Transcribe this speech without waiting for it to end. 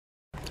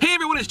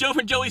is Joe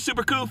from Joey's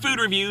Super Cool Food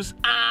Reviews.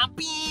 I'm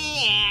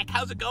back.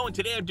 How's it going?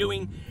 Today I'm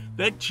doing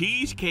the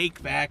Cheesecake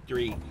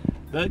Factory.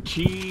 The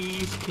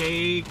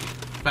Cheesecake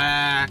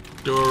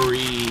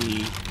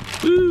Factory.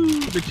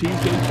 Woo, the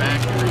Cheesecake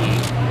Factory.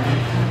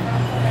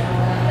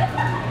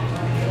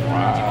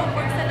 Wow.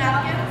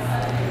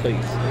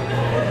 Please.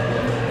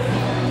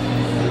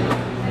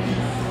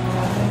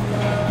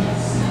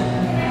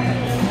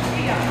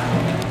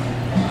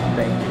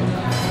 Thank you.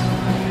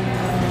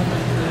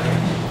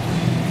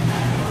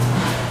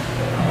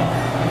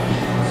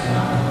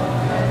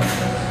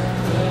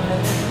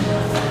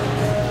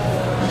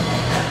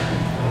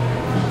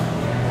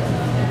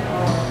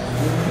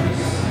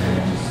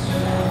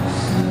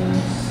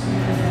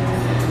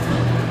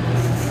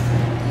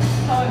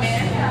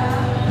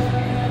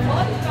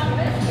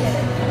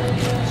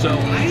 So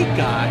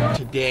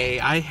today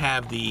I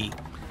got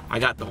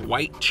the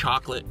white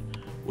chocolate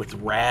with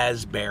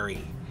raspberry,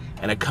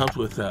 and it comes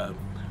with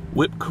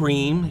whipped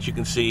cream, as you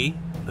can see.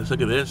 Let's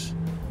look at this.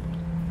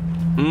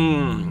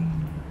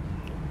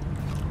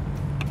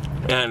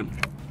 And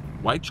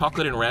white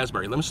chocolate and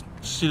raspberry. Let me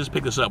see, let's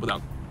pick this up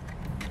without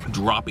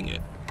dropping it.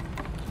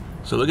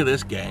 So look at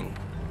this, gang.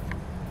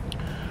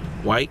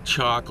 White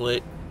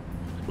chocolate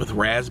with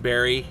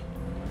raspberry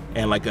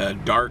and like a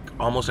dark,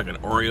 almost like an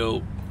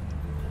Oreo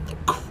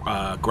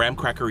graham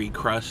crackery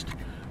crust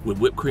with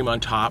whipped cream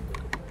on top.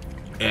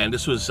 And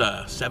this was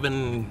I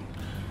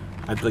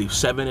believe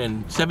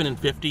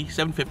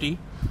 $7.50.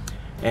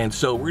 And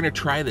so we're gonna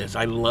try this.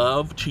 I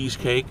love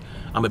cheesecake.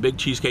 I'm a big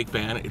cheesecake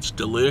fan. It's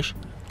delish.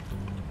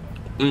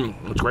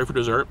 It's great for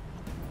dessert.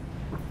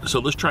 So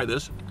let's try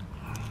this.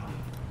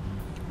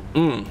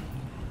 The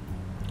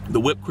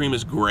whipped cream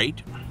is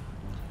great.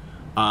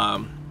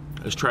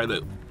 Let's try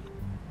the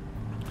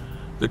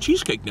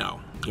cheesecake now,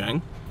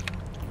 gang.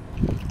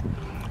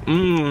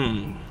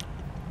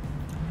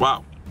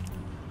 Wow.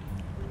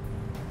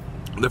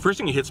 The first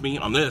thing that hits me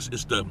on this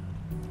is the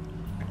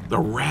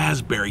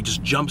raspberry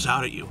just jumps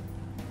out at you.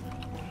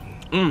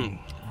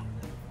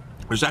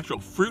 There's actual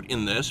fruit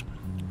in this,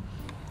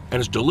 and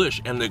it's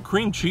delish. And the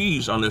cream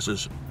cheese on this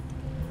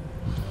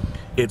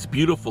it's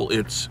beautiful.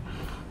 It's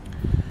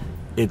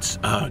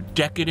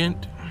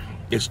decadent.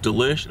 It's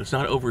delish. It's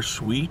not over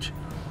sweet.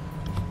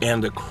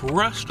 And the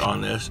crust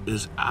on this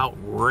is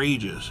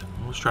outrageous.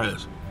 Let's try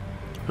this.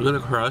 Look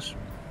at the crust.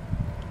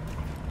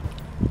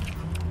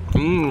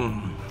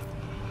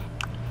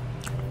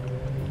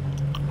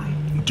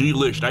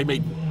 Delish. I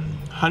made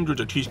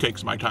hundreds of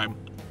cheesecakes in my time,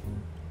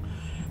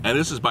 and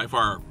this is by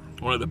far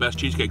one of the best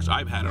cheesecakes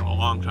I've had in a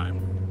long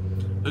time.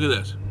 Look at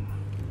this.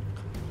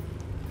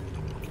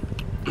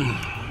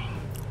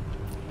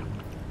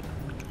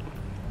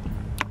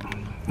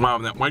 Wow,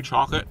 and that white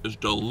chocolate is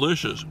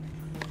delicious.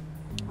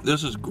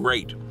 This is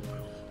great.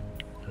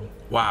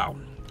 Wow.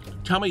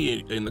 Tell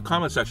me in the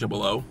comment section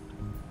below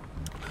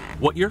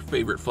what your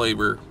favorite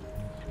flavor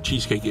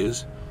cheesecake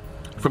is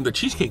from the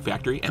Cheesecake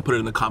Factory, and put it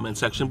in the comment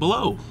section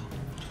below.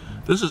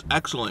 This is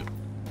excellent.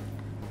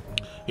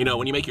 You know,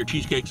 when you make your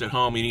cheesecakes at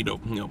home, you need to,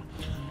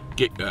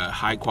 get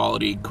high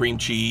quality cream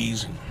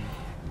cheese.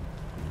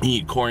 You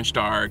need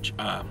cornstarch.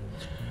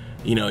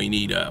 You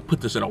need to put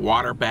this in a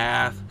water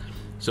bath.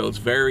 So it's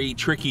very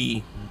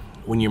tricky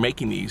when you're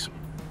making these.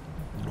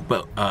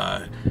 But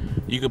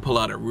you can pull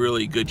out a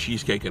really good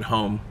cheesecake at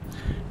home.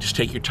 Just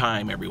take your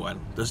time, everyone.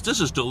 This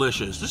is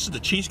delicious. This is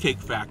the Cheesecake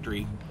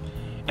Factory,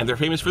 and they're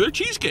famous for their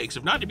cheesecakes,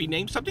 if not to be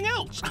named something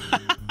else.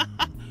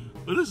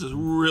 But this is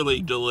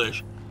really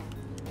delish.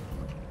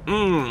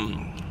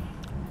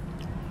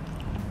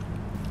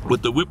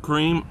 With the whipped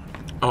cream,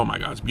 oh my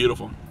God, it's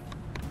beautiful.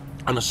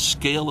 On a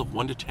scale of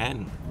 1 to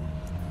 10.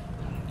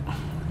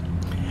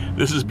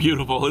 This is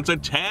beautiful. It's a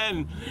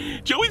 10.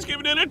 Joey's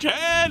giving it a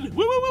 10. Woo,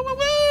 woo, woo, woo,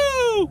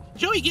 woo.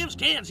 Joey gives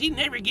 10s. He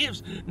never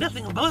gives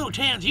nothing below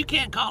 10s. You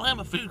can't call him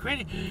a food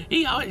critic.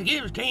 He always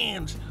gives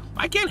 10s.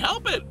 I can't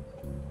help it.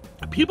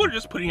 People are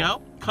just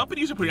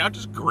companies are putting out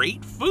just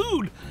great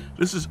food.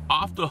 This is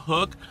off the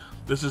hook.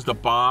 This is the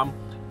bomb.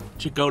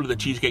 To go to the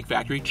Cheesecake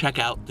Factory, check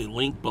out the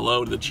link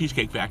below to the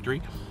Cheesecake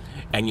Factory,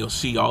 and you'll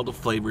see all the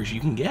flavors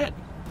you can get.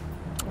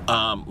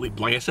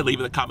 Like I said, leave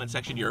in the comment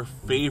section your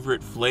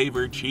favorite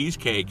flavor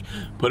cheesecake.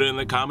 Put it in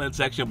the comment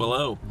section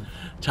below.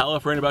 Tell a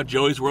friend about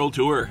Joey's World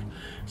Tour.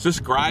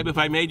 Subscribe if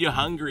I made you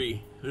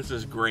hungry. This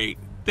is great.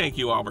 Thank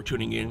you all for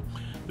tuning in.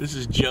 This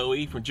is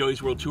Joey from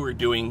Joey's World Tour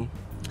doing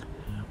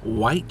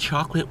white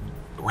chocolate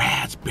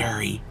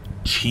raspberry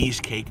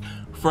cheesecake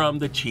from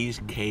the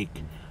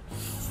Cheesecake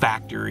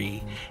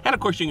Factory. And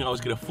of course, you can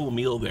always get a full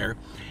meal there.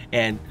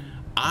 And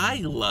I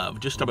love,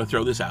 I'm gonna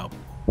throw this out,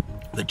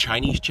 the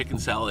Chinese chicken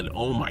salad.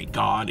 Oh my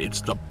God,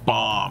 it's the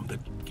bomb.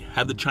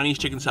 Have the Chinese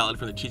chicken salad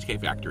from the Cheesecake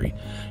Factory.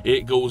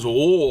 It goes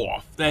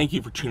off. Thank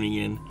you for tuning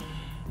in.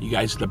 You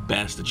guys are the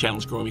best. The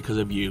channel's growing because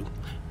of you.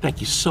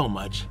 Thank you so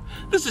much.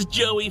 This is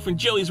Joey from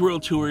Joey's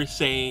World Tour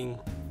saying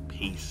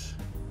peace.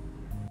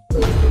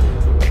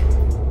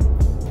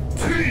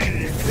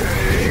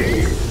 Cheesecake!